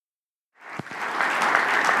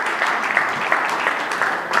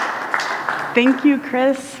Thank you,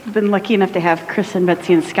 Chris. I've been lucky enough to have Chris and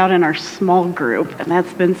Betsy and Scout in our small group, and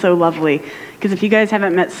that's been so lovely. Because if you guys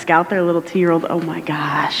haven't met Scout, their little 2-year-old, oh my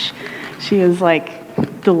gosh, she is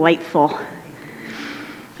like delightful.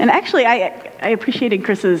 And actually, I appreciated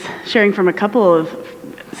Chris's sharing from a couple of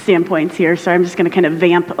standpoints here, so I'm just going to kind of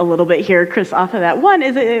vamp a little bit here, Chris, off of that. One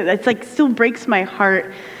is it's like still breaks my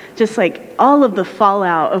heart, just like all of the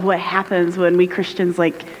fallout of what happens when we Christians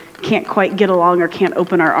like can't quite get along or can't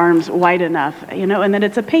open our arms wide enough, and that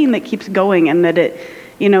it's a pain that keeps going, and that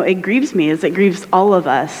it grieves me as it grieves all of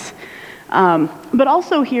us. But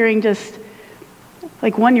also hearing just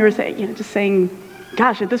like one you were saying, just saying,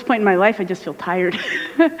 gosh, at this point in my life, I just feel tired.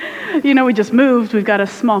 We just moved, we've got a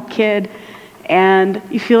small kid, and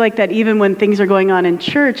you feel like that even when things are going on in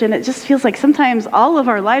church, and it just feels like sometimes all of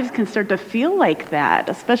our lives can start to feel like that,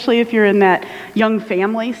 especially if you're in that young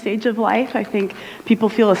family stage of life. I think people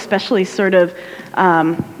feel especially sort of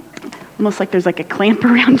almost like there's like a clamp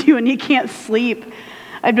around you and you can't sleep.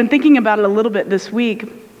 I've been thinking about it a little bit this week,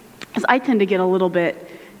 because I tend to get a little bit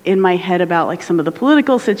in my head about like some of the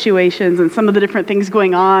political situations and some of the different things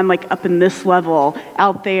going on like up in this level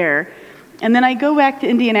out there. And then I go back to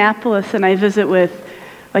Indianapolis and I visit with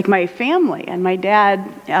like my family, and my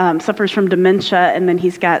dad suffers from dementia, and then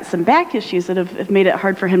he's got some back issues that have made it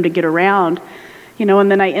hard for him to get around,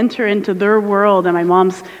 and then I enter into their world, and my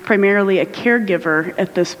mom's primarily a caregiver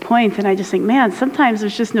at this point, and I just think, man, sometimes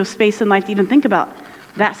there's just no space in life to even think about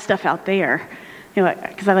that stuff out there.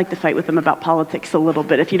 Because I like to fight with them about politics a little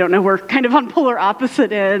bit. If you don't know, we're kind of on polar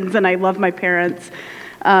opposite ends, and I love my parents.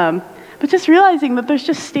 But just realizing that there's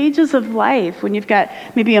just stages of life when you've got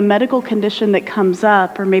maybe a medical condition that comes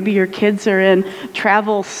up, or maybe your kids are in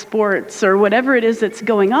travel sports, or whatever it is that's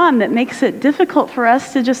going on that makes it difficult for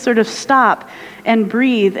us to just sort of stop and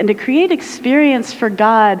breathe and to create experience for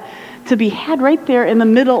God to be had right there in the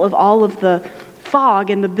middle of all of the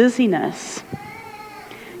fog and the busyness.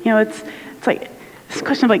 It's like this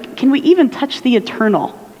question of like, can we even touch the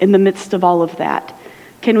eternal in the midst of all of that?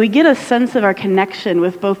 Can we get a sense of our connection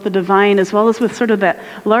with both the divine as well as with sort of that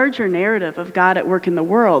larger narrative of God at work in the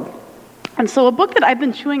world? And so a book that I've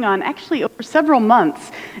been chewing on actually over several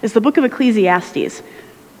months is the book of Ecclesiastes.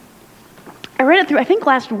 I read it through, I think,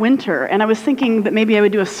 last winter, and I was thinking that maybe I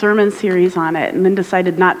would do a sermon series on it, and then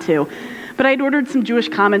decided not to. But I'd ordered some Jewish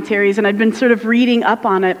commentaries, and I'd been sort of reading up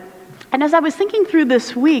on it. And as I was thinking through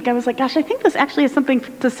this week, I was like, gosh, I think this actually has something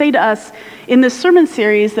to say to us in this sermon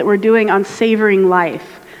series that we're doing on savoring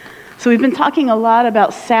life. So we've been talking a lot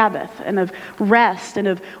about Sabbath and of rest and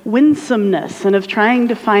of winsomeness and of trying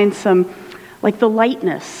to find some, like the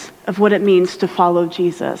lightness of what it means to follow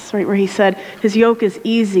Jesus, right? Where he said his yoke is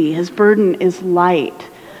easy, his burden is light.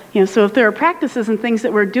 So if there are practices and things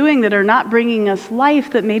that we're doing that are not bringing us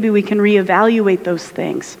life, that maybe we can reevaluate those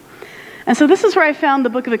things. And so this is where I found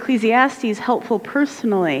the book of Ecclesiastes helpful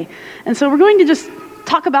personally. And so we're going to just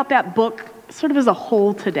talk about that book sort of as a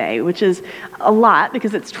whole today, which is a lot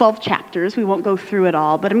because it's 12 chapters. We won't go through it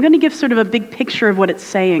all, but I'm going to give sort of a big picture of what it's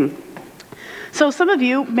saying. So some of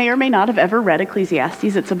you may or may not have ever read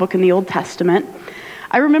Ecclesiastes. It's a book in the Old Testament.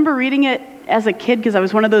 I remember reading it as a kid because I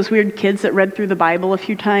was one of those weird kids that read through the Bible a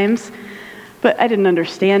few times, but I didn't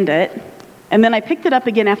understand it. And then I picked it up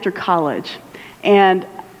again after college, and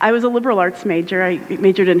I was a liberal arts major. I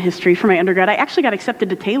majored in history for my undergrad. I actually got accepted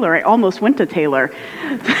to Taylor. I almost went to Taylor.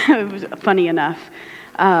 It was funny enough.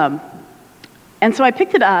 And so I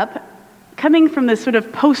picked it up, coming from this sort of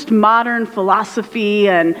postmodern philosophy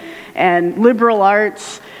and liberal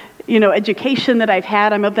arts, education that I've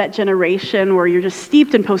had. I'm of that generation where you're just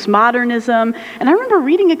steeped in postmodernism. And I remember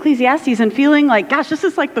reading Ecclesiastes and feeling like, gosh, this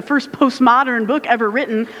is like the first postmodern book ever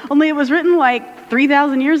written, only it was written like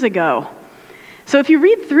 3,000 years ago. So if you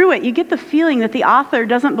read through it, you get the feeling that the author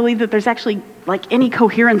doesn't believe that there's actually like any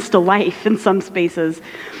coherence to life in some spaces,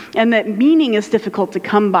 and that meaning is difficult to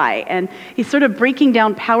come by. And he's sort of breaking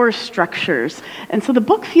down power structures. And so the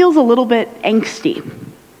book feels a little bit angsty.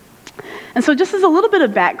 And so just as a little bit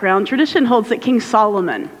of background, tradition holds that King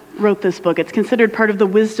Solomon wrote this book. It's considered part of the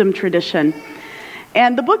wisdom tradition.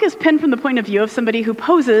 And the book is penned from the point of view of somebody who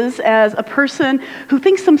poses as a person who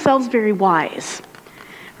thinks themselves very wise,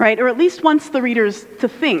 right? Or at least wants the readers to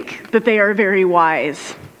think that they are very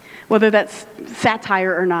wise, whether that's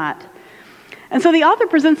satire or not. And so the author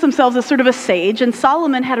presents themselves as sort of a sage, and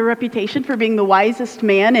Solomon had a reputation for being the wisest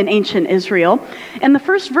man in ancient Israel. And the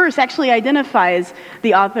first verse actually identifies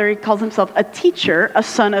the author. He calls himself a teacher, a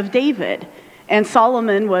son of David. And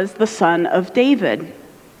Solomon was the son of David.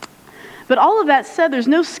 But all of that said, there's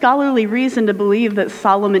no scholarly reason to believe that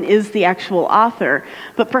Solomon is the actual author.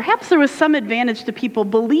 But perhaps there was some advantage to people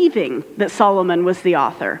believing that Solomon was the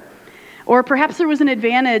author. Or perhaps there was an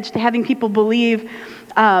advantage to having people believe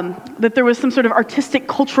that there was some sort of artistic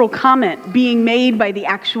cultural comment being made by the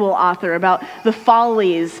actual author about the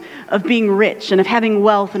follies of being rich and of having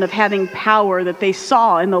wealth and of having power that they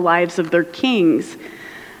saw in the lives of their kings.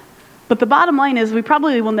 But the bottom line is we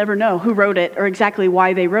probably will never know who wrote it or exactly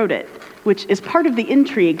why they wrote it, which is part of the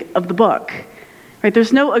intrigue of the book. Right?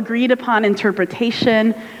 There's no agreed upon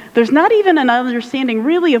interpretation. There's not even an understanding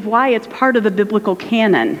really of why it's part of the biblical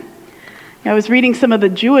canon. I was reading some of the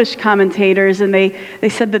Jewish commentators, and they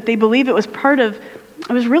said that they believe it was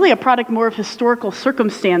really a product more of historical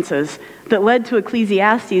circumstances that led to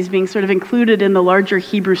Ecclesiastes being sort of included in the larger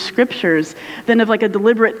Hebrew scriptures than of like a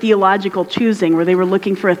deliberate theological choosing where they were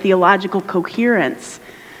looking for a theological coherence.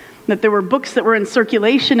 That there were books that were in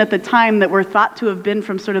circulation at the time that were thought to have been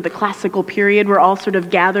from sort of the classical period, were all sort of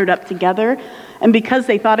gathered up together. And because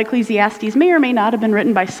they thought Ecclesiastes may or may not have been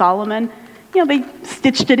written by Solomon, they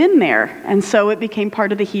stitched it in there, and so it became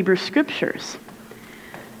part of the Hebrew scriptures.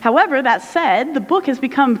 However, that said, the book has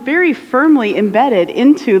become very firmly embedded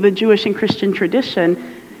into the Jewish and Christian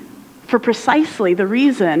tradition for precisely the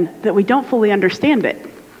reason that we don't fully understand it.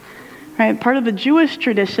 Right? Part of the Jewish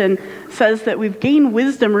tradition says that we've gained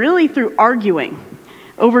wisdom really through arguing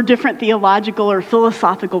over different theological or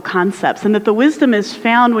philosophical concepts, and that the wisdom is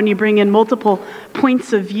found when you bring in multiple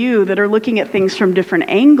points of view that are looking at things from different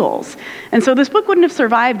angles. And so this book wouldn't have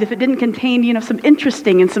survived if it didn't contain, some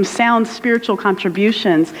interesting and some sound spiritual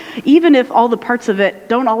contributions, even if all the parts of it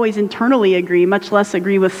don't always internally agree, much less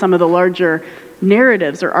agree with some of the larger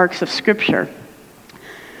narratives or arcs of Scripture.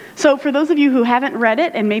 So for those of you who haven't read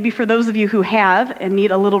it, and maybe for those of you who have and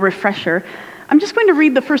need a little refresher, I'm just going to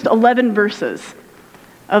read the first 11 verses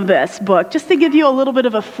of this book, just to give you a little bit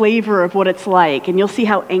of a flavor of what it's like, and you'll see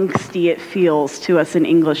how angsty it feels to us in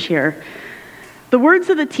English here. The words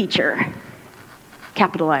of the teacher,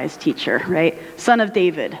 capitalized teacher, right? Son of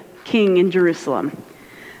David, king in Jerusalem.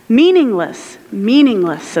 Meaningless,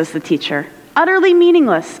 meaningless, says the teacher. Utterly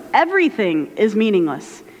meaningless. Everything is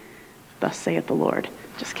meaningless. Thus saith the Lord.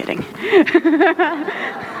 Just kidding.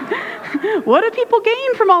 What do people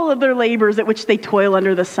gain from all of their labors at which they toil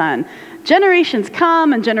under the sun? Generations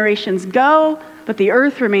come and generations go, but the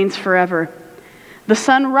earth remains forever. The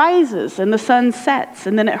sun rises and the sun sets,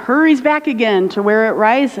 and then it hurries back again to where it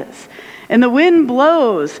rises. And the wind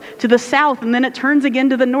blows to the south, and then it turns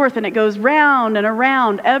again to the north, and it goes round and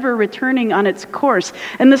around, ever returning on its course.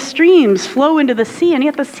 And the streams flow into the sea, and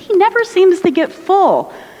yet the sea never seems to get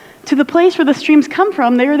full. To the place where the streams come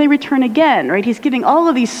from, there they return again, right? He's giving all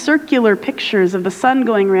of these circular pictures of the sun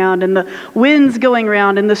going around and the winds going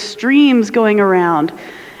around and the streams going around.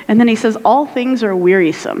 And then he says, all things are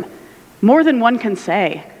wearisome, more than one can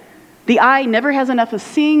say. The eye never has enough of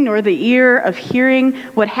seeing, nor the ear of hearing.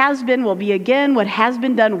 What has been will be again. What has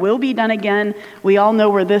been done will be done again. We all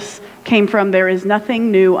know where this came from. There is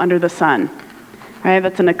nothing new under the sun. Right?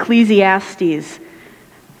 That's an Ecclesiastes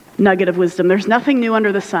nugget of wisdom. There's nothing new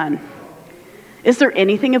under the sun. Is there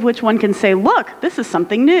anything of which one can say, look, this is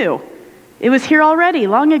something new? It was here already,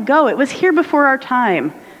 long ago. It was here before our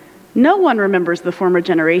time. No one remembers the former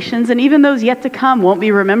generations, and even those yet to come won't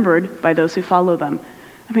be remembered by those who follow them.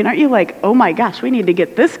 I mean, aren't you like, oh my gosh, we need to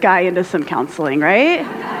get this guy into some counseling, right?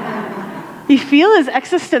 You feel his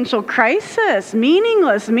existential crisis,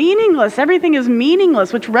 meaningless, meaningless. Everything is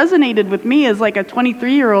meaningless, which resonated with me as like a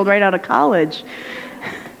 23-year-old right out of college.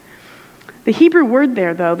 The Hebrew word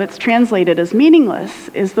there, though, that's translated as meaningless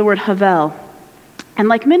is the word havel. And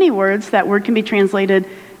like many words, that word can be translated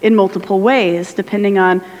in multiple ways, depending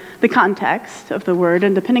on the context of the word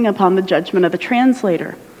and depending upon the judgment of the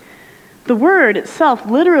translator. The word itself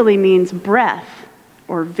literally means breath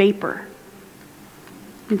or vapor.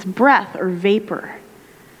 It means breath or vapor.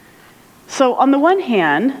 So on the one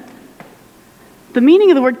hand, the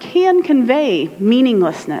meaning of the word can convey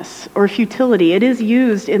meaninglessness or futility. It is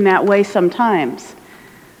used in that way sometimes.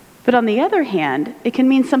 But on the other hand, it can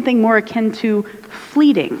mean something more akin to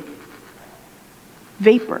fleeting,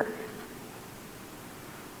 vapor.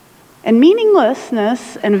 And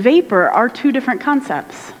meaninglessness and vapor are two different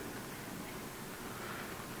concepts.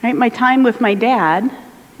 Right? My time with my dad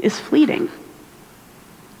is fleeting,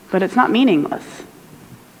 but it's not meaningless.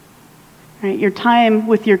 Right? Your time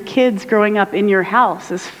with your kids growing up in your house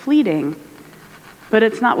is fleeting, but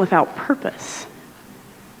it's not without purpose.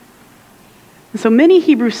 And so many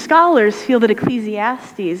Hebrew scholars feel that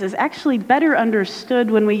Ecclesiastes is actually better understood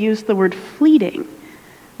when we use the word fleeting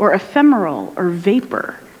or ephemeral or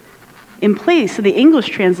vapor in place of the English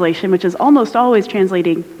translation, which is almost always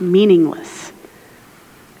translating meaningless.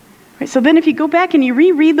 Right? So then if you go back and you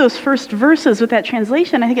reread those first verses with that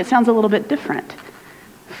translation, I think it sounds a little bit different.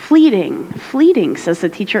 Fleeting, fleeting, says the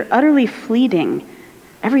teacher, utterly fleeting.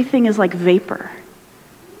 Everything is like vapor.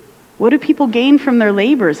 What do people gain from their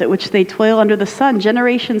labors at which they toil under the sun?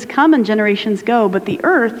 Generations come and generations go, but the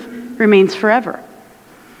earth remains forever.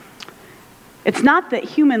 It's not that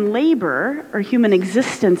human labor or human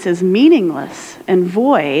existence is meaningless and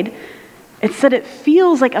void. It's that it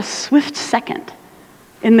feels like a swift second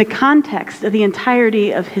in the context of the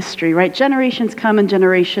entirety of history, right? Generations come and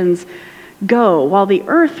generations go while the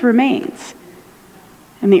earth remains.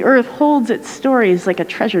 And the earth holds its stories like a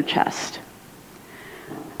treasure chest.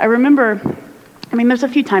 I remember, there's a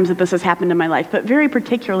few times that this has happened in my life, but very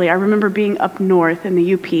particularly, I remember being up north in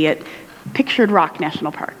the UP at Pictured Rock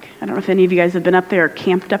National Park. I don't know if any of you guys have been up there or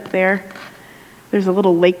camped up there. There's a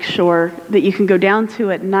little lake shore that you can go down to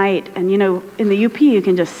at night, and in the UP you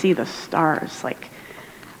can just see the stars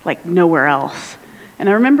like nowhere else. And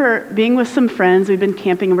I remember being with some friends, we'd been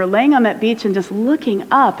camping, and we're laying on that beach and just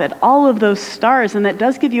looking up at all of those stars, and that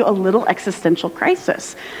does give you a little existential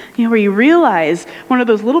crisis, where you realize, one of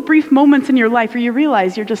those little brief moments in your life where you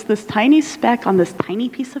realize you're just this tiny speck on this tiny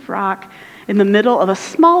piece of rock in the middle of a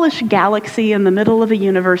smallish galaxy in the middle of a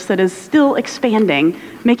universe that is still expanding,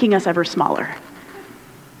 making us ever smaller.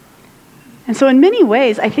 And so in many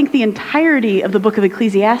ways, I think the entirety of the book of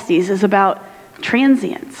Ecclesiastes is about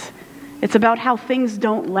transience. It's about how things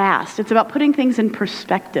don't last. It's about putting things in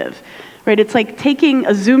perspective, right? It's like taking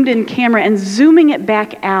a zoomed-in camera and zooming it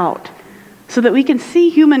back out so that we can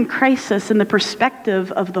see human crisis in the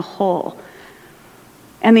perspective of the whole.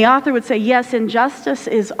 And the author would say, yes, injustice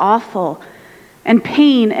is awful, and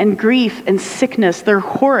pain and grief and sickness, they're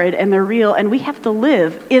horrid and they're real, and we have to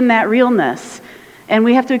live in that realness. And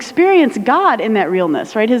we have to experience God in that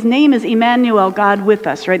realness, right? His name is Emmanuel, God with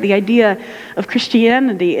us, right? The idea of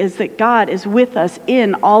Christianity is that God is with us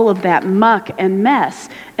in all of that muck and mess.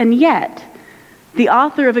 And yet, the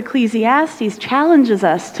author of Ecclesiastes challenges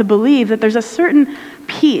us to believe that there's a certain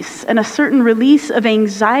peace and a certain release of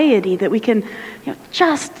anxiety that we can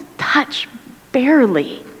just touch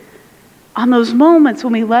barely on those moments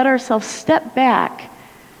when we let ourselves step back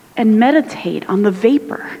and meditate on the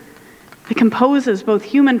vapor that composes both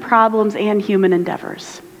human problems and human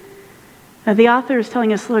endeavors. Now, the author is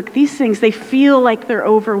telling us, look, these things, they feel like they're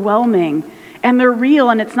overwhelming, and they're real,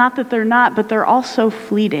 and it's not that they're not, but they're also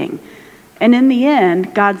fleeting. And in the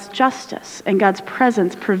end, God's justice and God's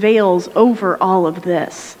presence prevails over all of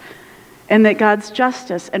this. And that God's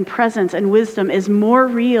justice and presence and wisdom is more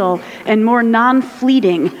real and more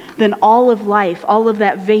non-fleeting than all of life, all of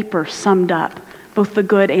that vapor summed up, both the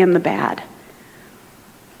good and the bad.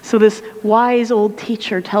 So this wise old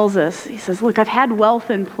teacher tells us, he says, look, I've had wealth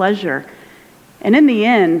and pleasure, and in the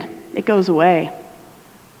end, it goes away.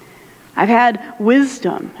 I've had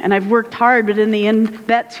wisdom, and I've worked hard, but in the end,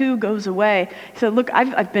 that too goes away. He said, look,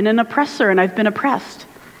 I've been an oppressor, and I've been oppressed.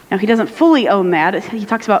 Now, he doesn't fully own that. He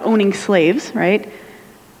talks about owning slaves, right?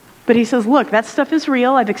 But he says, look, that stuff is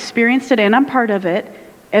real. I've experienced it, and I'm part of it,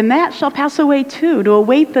 and that shall pass away too, to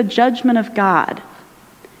await the judgment of God.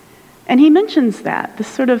 And he mentions that, this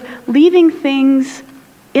sort of leaving things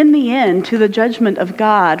in the end to the judgment of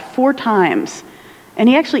God 4 times. And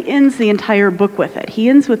he actually ends the entire book with it. He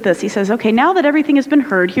ends with this. He says, okay, now that everything has been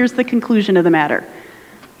heard, here's the conclusion of the matter.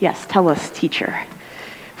 Yes, tell us, teacher.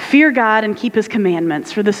 Fear God and keep his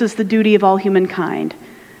commandments, for this is the duty of all humankind.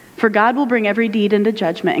 For God will bring every deed into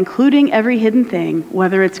judgment, including every hidden thing,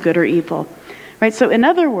 whether it's good or evil. Right? So in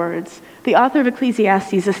other words, the author of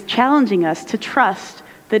Ecclesiastes is challenging us to trust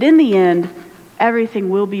that in the end, everything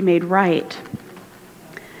will be made right.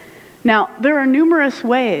 Now, there are numerous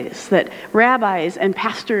ways that rabbis and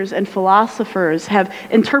pastors and philosophers have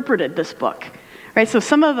interpreted this book. Right? So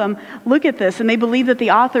some of them look at this and they believe that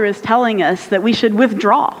the author is telling us that we should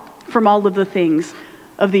withdraw from all of the things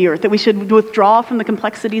of the earth, that we should withdraw from the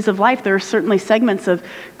complexities of life. There are certainly segments of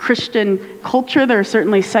Christian culture, there are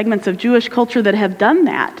certainly segments of Jewish culture that have done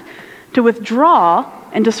that, to withdraw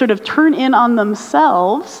and to sort of turn in on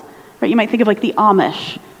themselves, right? You might think of like the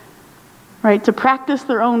Amish, right? To practice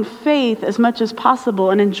their own faith as much as possible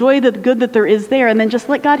and enjoy the good that there is there and then just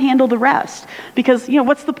let God handle the rest. Because,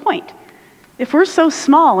 what's the point? If we're so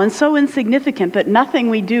small and so insignificant that nothing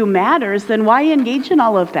we do matters, then why engage in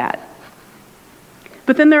all of that?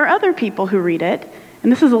 But then there are other people who read it,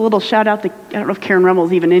 and this is a little shout out to, I don't know if Karen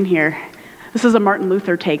Rummel's even in here. This is a Martin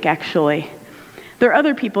Luther take, actually. There are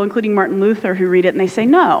other people, including Martin Luther, who read it and they say,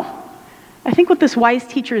 no. I think what this wise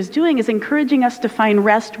teacher is doing is encouraging us to find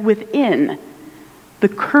rest within the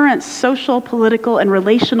current social, political, and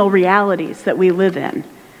relational realities that we live in.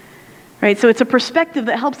 right? So it's a perspective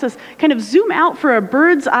that helps us kind of zoom out for a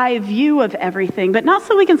bird's eye view of everything, but not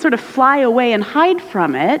so we can sort of fly away and hide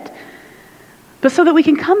from it, but so that we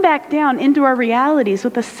can come back down into our realities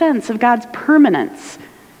with a sense of God's permanence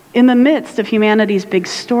in the midst of humanity's big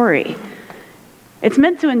story. It's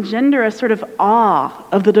meant to engender a sort of awe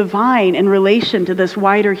of the divine in relation to this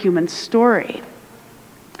wider human story.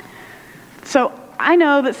 So I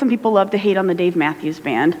know that some people love to hate on the Dave Matthews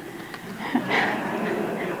Band.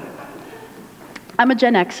 I'm a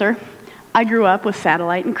Gen Xer. I grew up with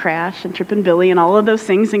Satellite and Crash and Trippin' Billy and all of those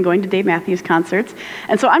things and going to Dave Matthews concerts.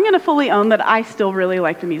 And so I'm going to fully own that I still really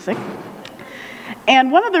like the music.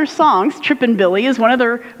 And one of their songs, Trippin' Billy, is one of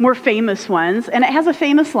their more famous ones. And it has a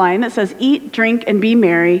famous line that says, "Eat, drink, and be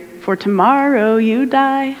merry, for tomorrow you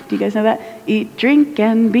die." Do you guys know that? Eat, drink,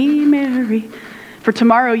 and be merry, for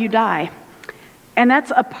tomorrow you die. And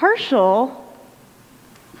that's a partial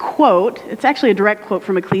quote. It's actually a direct quote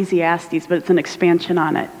from Ecclesiastes, but it's an expansion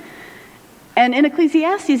on it. And in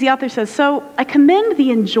Ecclesiastes, the author says, "So I commend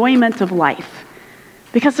the enjoyment of life,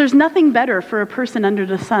 because there's nothing better for a person under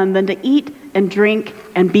the sun than to eat and drink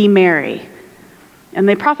and be merry." And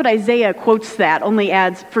the prophet Isaiah quotes that, only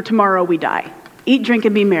adds, "For tomorrow we die. Eat, drink,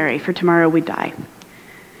 and be merry, for tomorrow we die."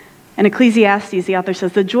 In Ecclesiastes, the author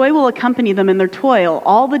says, "The joy will accompany them in their toil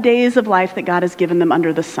all the days of life that God has given them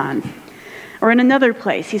under the sun." Or in another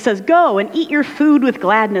place, he says, "Go and eat your food with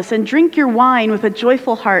gladness and drink your wine with a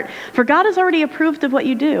joyful heart, for God has already approved of what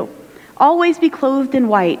you do. Always be clothed in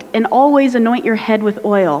white and always anoint your head with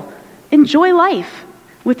oil. Enjoy life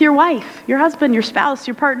with your wife, your husband, your spouse,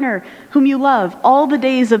 your partner, whom you love, all the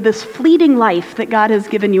days of this fleeting life that God has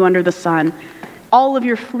given you under the sun, all of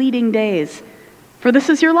your fleeting days. For this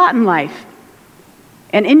is your lot in life,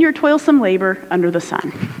 and in your toilsome labor under the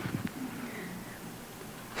sun."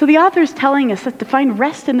 So the author is telling us that to find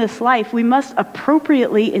rest in this life, we must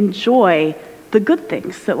appropriately enjoy the good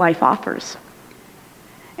things that life offers.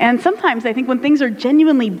 And sometimes I think when things are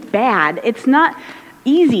genuinely bad, it's not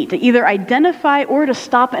easy to either identify or to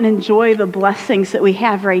stop and enjoy the blessings that we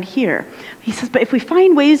have right here. He says, but if we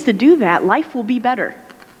find ways to do that, life will be better.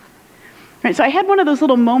 Right, so I had one of those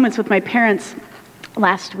little moments with my parents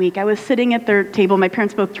last week. I was sitting at their table. My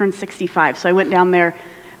parents both turned 65, so I went down there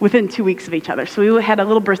within 2 weeks of each other. So we had a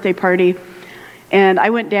little birthday party, and I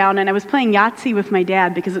went down, and I was playing Yahtzee with my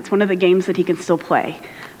dad because it's one of the games that he can still play.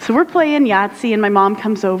 So we're playing Yahtzee, and my mom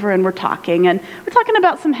comes over, and we're talking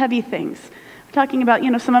about some heavy things. We're talking about,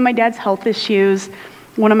 some of my dad's health issues.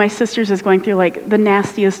 One of my sisters is going through, the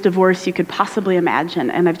nastiest divorce you could possibly imagine,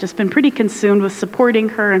 and I've just been pretty consumed with supporting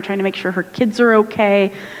her and trying to make sure her kids are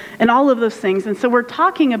okay, and all of those things. And so we're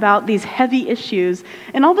talking about these heavy issues,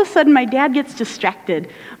 and all of a sudden my dad gets distracted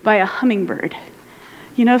by a hummingbird.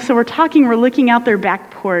 So we're looking out their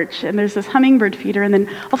back porch, and there's this hummingbird feeder, and then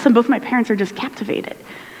all of a sudden both my parents are just captivated.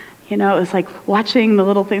 It was like watching the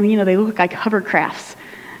little thing, they look like hovercrafts.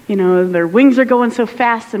 Their wings are going so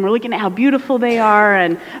fast, and we're looking at how beautiful they are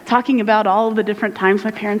and talking about all of the different times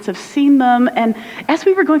my parents have seen them. And as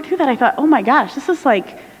we were going through that, I thought, oh my gosh, this is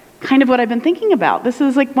kind of what I've been thinking about. This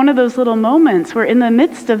is one of those little moments where in the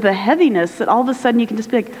midst of the heaviness that all of a sudden you can just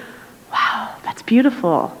be like, wow, that's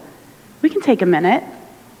beautiful. We can take a minute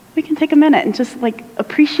and just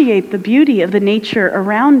appreciate the beauty of the nature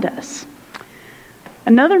around us.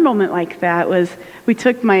 Another moment like that was we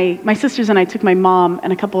took my sisters and I took my mom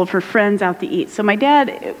and a couple of her friends out to eat. So my dad,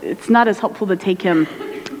 it's not as helpful to take him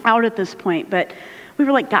out at this point, but we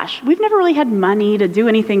were like, gosh, we've never really had money to do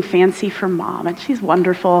anything fancy for mom, and she's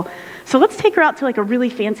wonderful. So let's take her out to a really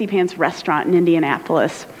fancy pants restaurant in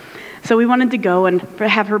Indianapolis. So we wanted to go and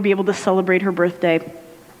have her be able to celebrate her birthday.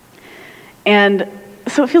 And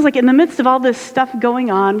so it feels like in the midst of all this stuff going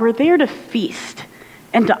on, we're there to feast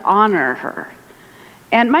and to honor her.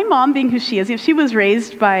 And my mom, being who she is, she was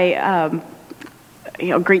raised by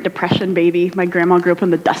Great Depression baby. My grandma grew up in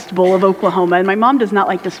the Dust Bowl of Oklahoma, and my mom does not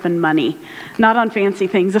like to spend money, not on fancy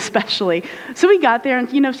things especially. So we got there,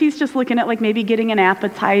 and she's just looking at maybe getting an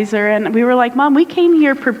appetizer, and we were like, Mom, we came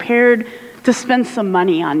here prepared to spend some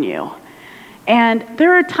money on you. And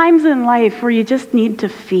there are times in life where you just need to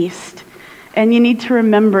feast. And you need to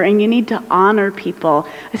remember, and you need to honor people.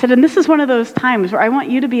 I said, and this is one of those times where I want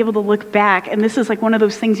you to be able to look back, and this is one of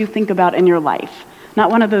those things you think about in your life.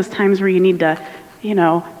 Not one of those times where you need to,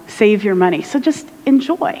 save your money. So just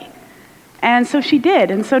enjoy. And so she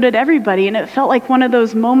did, and so did everybody. And it felt like one of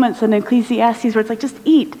those moments in Ecclesiastes where it's just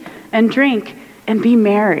eat and drink and be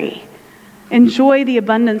merry. Enjoy the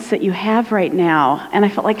abundance that you have right now. And I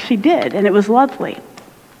felt like she did, and it was lovely.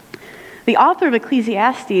 The author of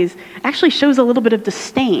Ecclesiastes actually shows a little bit of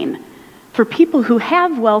disdain for people who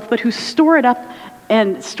have wealth but who store it up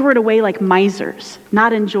and store it away like misers,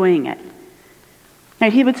 not enjoying it.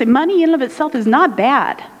 Right? He would say money in and of itself is not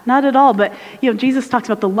bad, not at all. But Jesus talks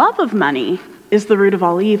about the love of money is the root of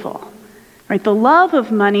all evil. Right? The love of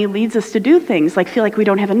money leads us to do things like feel like we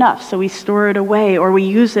don't have enough, so we store it away or we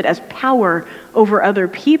use it as power over other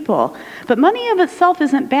people. But money of itself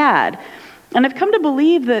isn't bad. And I've come to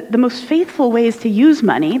believe that the most faithful ways to use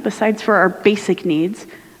money, besides for our basic needs,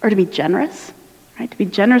 are to be generous, right? To be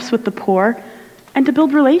generous with the poor and to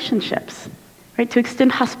build relationships, right? To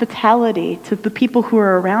extend hospitality to the people who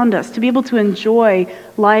are around us, to be able to enjoy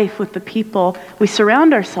life with the people we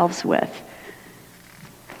surround ourselves with.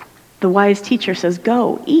 The wise teacher says,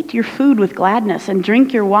 go, eat your food with gladness and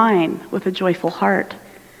drink your wine with a joyful heart.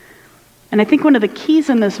 And I think one of the keys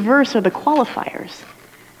in this verse are the qualifiers,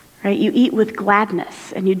 right? You eat with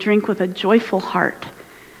gladness and you drink with a joyful heart.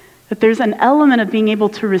 That there's an element of being able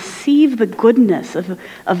to receive the goodness of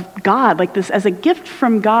God, like this as a gift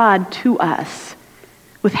from God to us,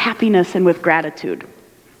 with happiness and with gratitude.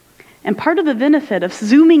 And part of the benefit of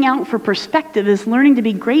zooming out for perspective is learning to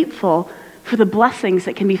be grateful for the blessings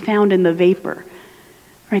that can be found in the vapor.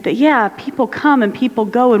 Right? That people come and people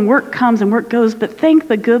go and work comes and work goes, but thank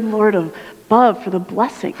the good Lord above for the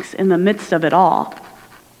blessings in the midst of it all.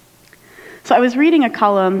 So I was reading a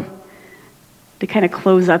column to kind of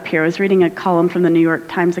close up here. I was reading a column from the New York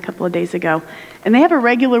Times a couple of days ago, and they have a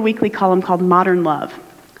regular weekly column called Modern Love.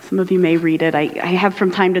 Some of you may read it. I have from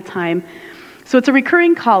time to time. So it's a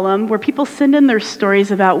recurring column where people send in their stories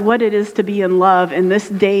about what it is to be in love in this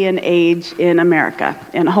day and age in America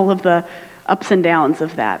and all of the ups and downs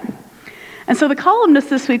of that. And so the columnist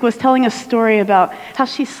this week was telling a story about how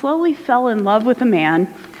she slowly fell in love with a man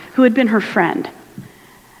who had been her friend.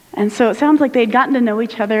 And so it sounds like they'd gotten to know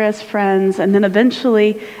each other as friends and then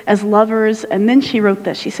eventually as lovers. And then she wrote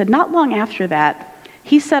this. She said, not long after that,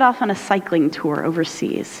 he set off on a cycling tour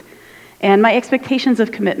overseas. And my expectations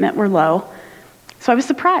of commitment were low. So I was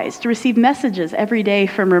surprised to receive messages every day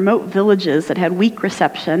from remote villages that had weak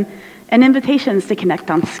reception and invitations to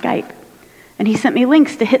connect on Skype. And he sent me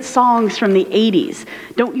links to hit songs from the 80s,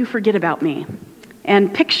 Don't You Forget About Me,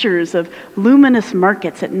 and pictures of luminous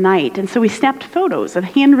markets at night. And so we snapped photos of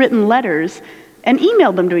handwritten letters and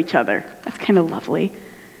emailed them to each other. That's kind of lovely.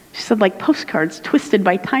 She said, like postcards twisted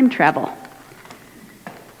by time travel.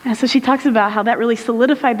 And so she talks about how that really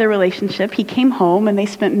solidified their relationship. He came home and they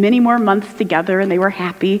spent many more months together and they were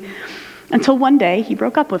happy until one day he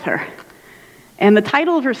broke up with her. And the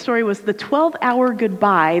title of her story was The 12-Hour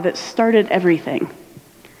Goodbye That Started Everything,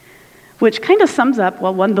 which kind of sums up,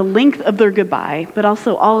 well, one, the length of their goodbye, but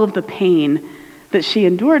also all of the pain that she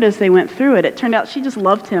endured as they went through it. It turned out she just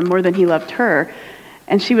loved him more than he loved her.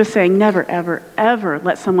 And she was saying, never, ever, ever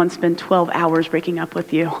let someone spend 12 hours breaking up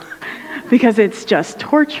with you because it's just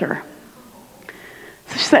torture.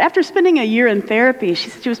 So she said after spending a year in therapy, she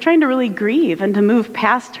said she was trying to really grieve and to move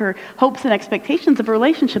past her hopes and expectations of a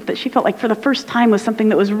relationship that she felt like for the first time was something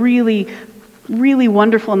that was really, really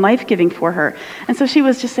wonderful and life-giving for her. And so she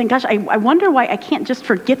was just saying, gosh, I wonder why I can't just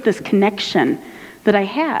forget this connection that I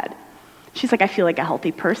had. She's like, I feel like a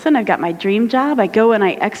healthy person. I've got my dream job. I go and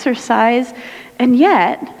I exercise. And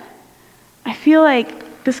yet, I feel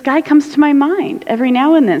like this guy comes to my mind every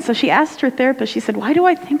now and then. So she asked her therapist, she said, why do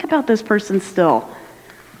I think about this person still?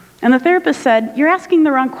 And the therapist said, you're asking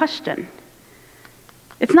the wrong question.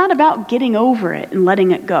 It's not about getting over it and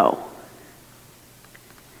letting it go,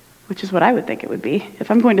 which is what I would think it would be.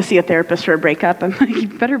 If I'm going to see a therapist for a breakup, I'm like, you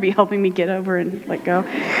better be helping me get over and let go.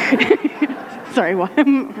 Sorry,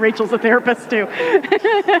 Rachel's a therapist too.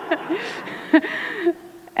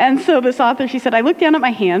 And so this author, she said, I looked down at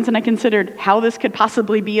my hands and I considered how this could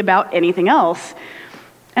possibly be about anything else.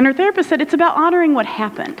 And her therapist said, it's about honoring what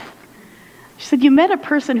happened. She said, you met a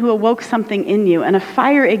person who awoke something in you and a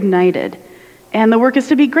fire ignited. And the work is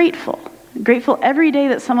to be grateful. Grateful every day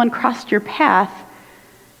that someone crossed your path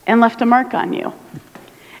and left a mark on you.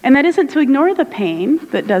 And that isn't to ignore the pain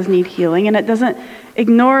that does need healing, and it doesn't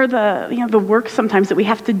ignore the work sometimes that we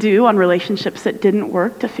have to do on relationships that didn't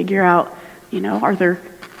work to figure out,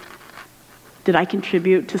 did I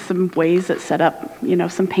contribute to some ways that set up,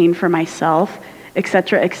 some pain for myself, et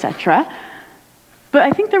cetera, et cetera. But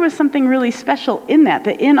I think there was something really special in that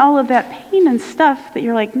in all of that pain and stuff that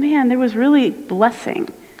you're like, man, there was really blessing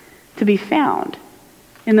to be found.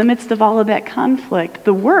 In the midst of all of that conflict,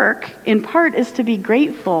 the work, in part, is to be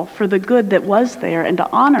grateful for the good that was there and to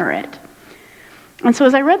honor it. And so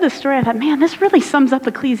as I read this story, I thought, man, this really sums up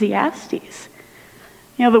Ecclesiastes.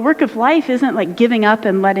 The work of life isn't like giving up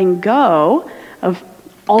and letting go of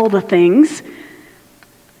all the things.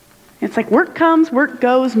 It's like work comes, work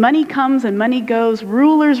goes, money comes and money goes,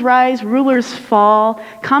 rulers rise, rulers fall,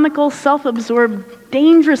 comical, self-absorbed,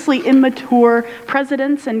 dangerously immature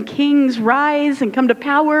presidents and kings rise and come to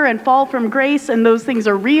power and fall from grace, and those things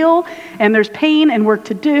are real, and there's pain and work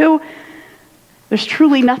to do. There's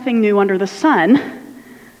truly nothing new under the sun.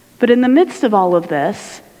 But in the midst of all of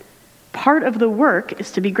this, part of the work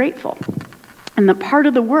is to be grateful. And the part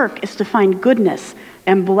of the work is to find goodness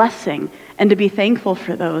and blessing and to be thankful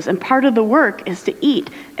for those. And part of the work is to eat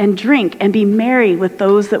and drink and be merry with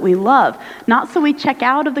those that we love. Not so we check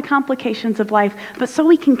out of the complications of life, but so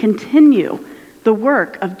we can continue the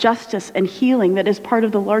work of justice and healing that is part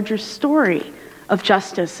of the larger story of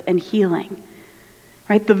justice and healing.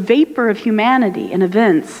 Right? The vapor of humanity and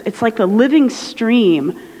events, it's like the living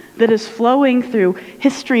stream that is flowing through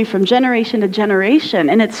history from generation to generation,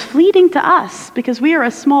 and it's fleeting to us because we are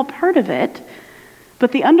a small part of it.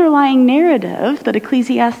 But the underlying narrative that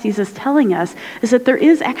Ecclesiastes is telling us is that there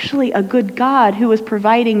is actually a good God who is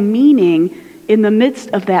providing meaning in the midst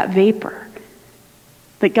of that vapor.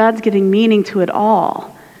 That God's giving meaning to it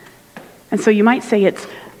all. And so you might say it's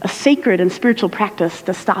a sacred and spiritual practice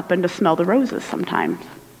to stop and to smell the roses sometimes.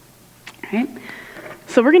 Right?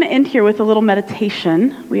 So we're going to end here with a little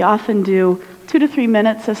meditation. We often do 2 to 3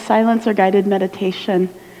 minutes of silence or guided meditation.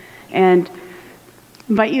 And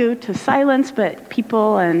invite you to silence, but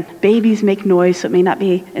people and babies make noise, so it may not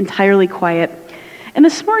be entirely quiet. And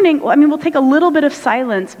this morning, we'll take a little bit of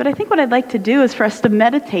silence, but I think what I'd like to do is for us to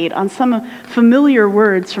meditate on some familiar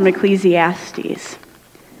words from Ecclesiastes. So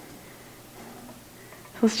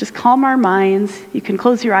let's just calm our minds. You can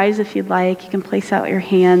close your eyes if you'd like. You can place out your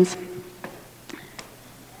hands.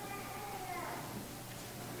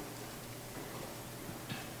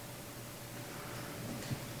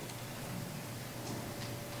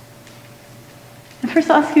 First,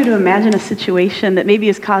 I'll ask you to imagine a situation that maybe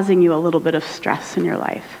is causing you a little bit of stress in your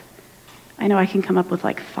life. I know I can come up with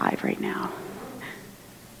like 5 right now.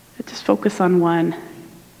 But just focus on one.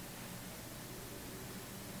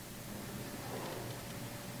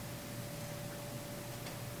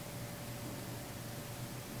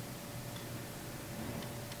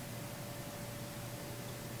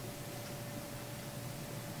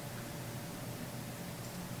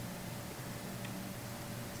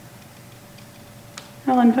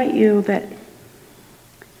 I'll invite you that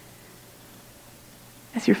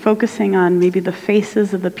as you're focusing on maybe the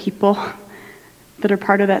faces of the people that are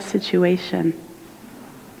part of that situation,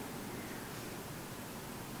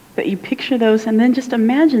 that you picture those and then just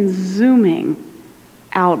imagine zooming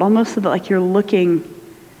out, almost so that like you're looking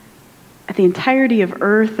at the entirety of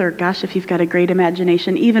Earth, or gosh, if you've got a great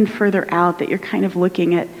imagination, even further out, that you're kind of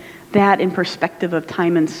looking at that in perspective of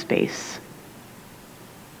time and space.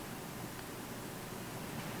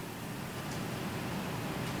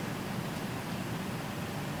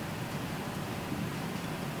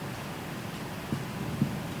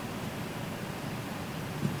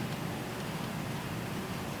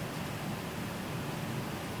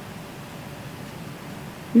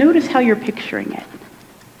 Notice how you're picturing it.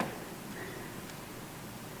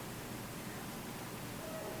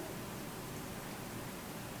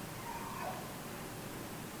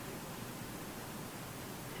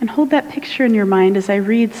 And hold that picture in your mind as I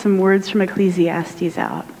read some words from Ecclesiastes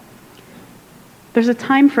out. There's a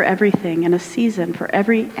time for everything and a season for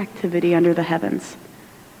every activity under the heavens.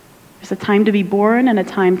 There's a time to be born and a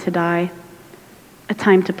time to die, a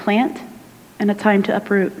time to plant and a time to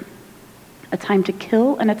uproot, a time to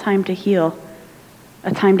kill and a time to heal,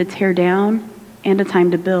 a time to tear down and a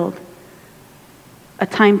time to build, a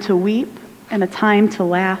time to weep and a time to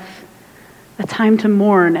laugh, a time to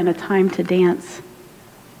mourn and a time to dance,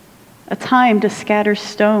 a time to scatter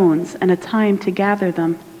stones and a time to gather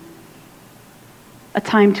them, a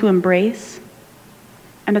time to embrace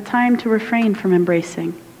and a time to refrain from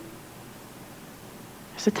embracing.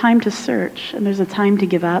 There's a time to search and there's a time to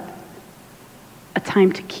give up, a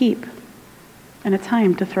time to keep and a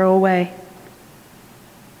time to throw away,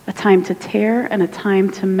 a time to tear and a time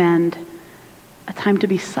to mend, a time to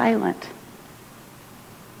be silent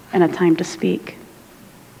and a time to speak,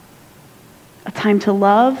 a time to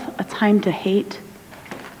love, a time to hate,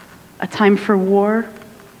 a time for war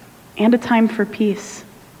and a time for peace.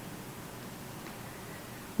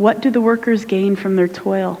 What do the workers gain from their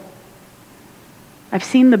toil? I've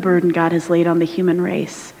seen the burden God has laid on the human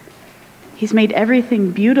race. He's made everything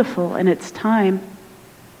beautiful in its time.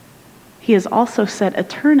 He has also set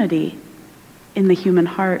eternity in the human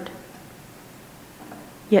heart.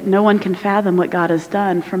 Yet no one can fathom what God has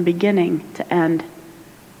done from beginning to end.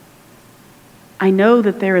 I know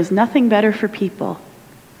that there is nothing better for people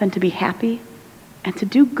than to be happy and to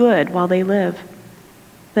do good while they live,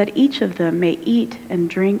 that each of them may eat and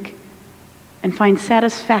drink and find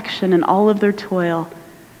satisfaction in all of their toil.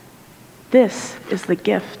 This is the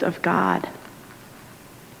gift of God.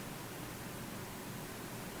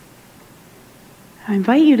 I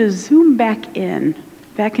invite you to zoom back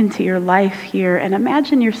into your life here, and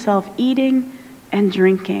imagine yourself eating and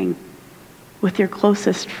drinking with your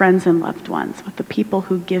closest friends and loved ones, with the people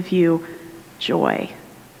who give you joy.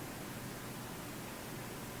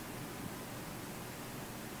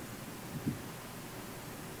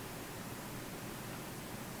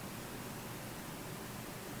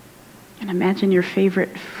 And imagine your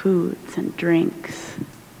favorite foods and drinks.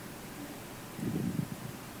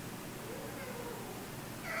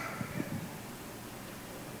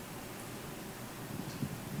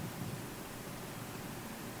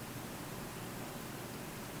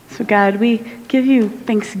 So God, we give you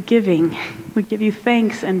thanksgiving. We give you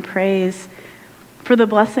thanks and praise for the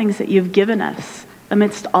blessings that you've given us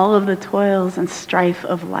amidst all of the toils and strife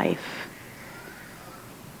of life.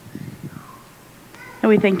 And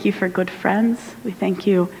we thank you for good friends. We thank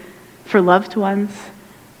you for loved ones.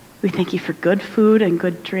 We thank you for good food and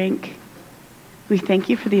good drink. We thank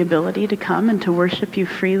you for the ability to come and to worship you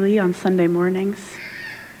freely on Sunday mornings.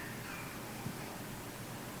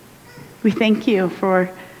 We thank you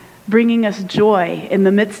for bringing us joy in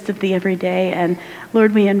the midst of the everyday. And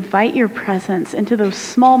Lord, we invite your presence into those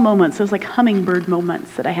small moments, those like hummingbird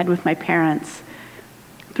moments that I had with my parents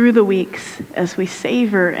through the weeks as we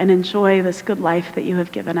savor and enjoy this good life that you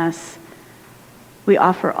have given us. We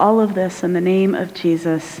offer all of this in the name of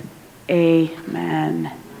Jesus.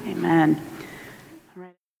 Amen. Amen.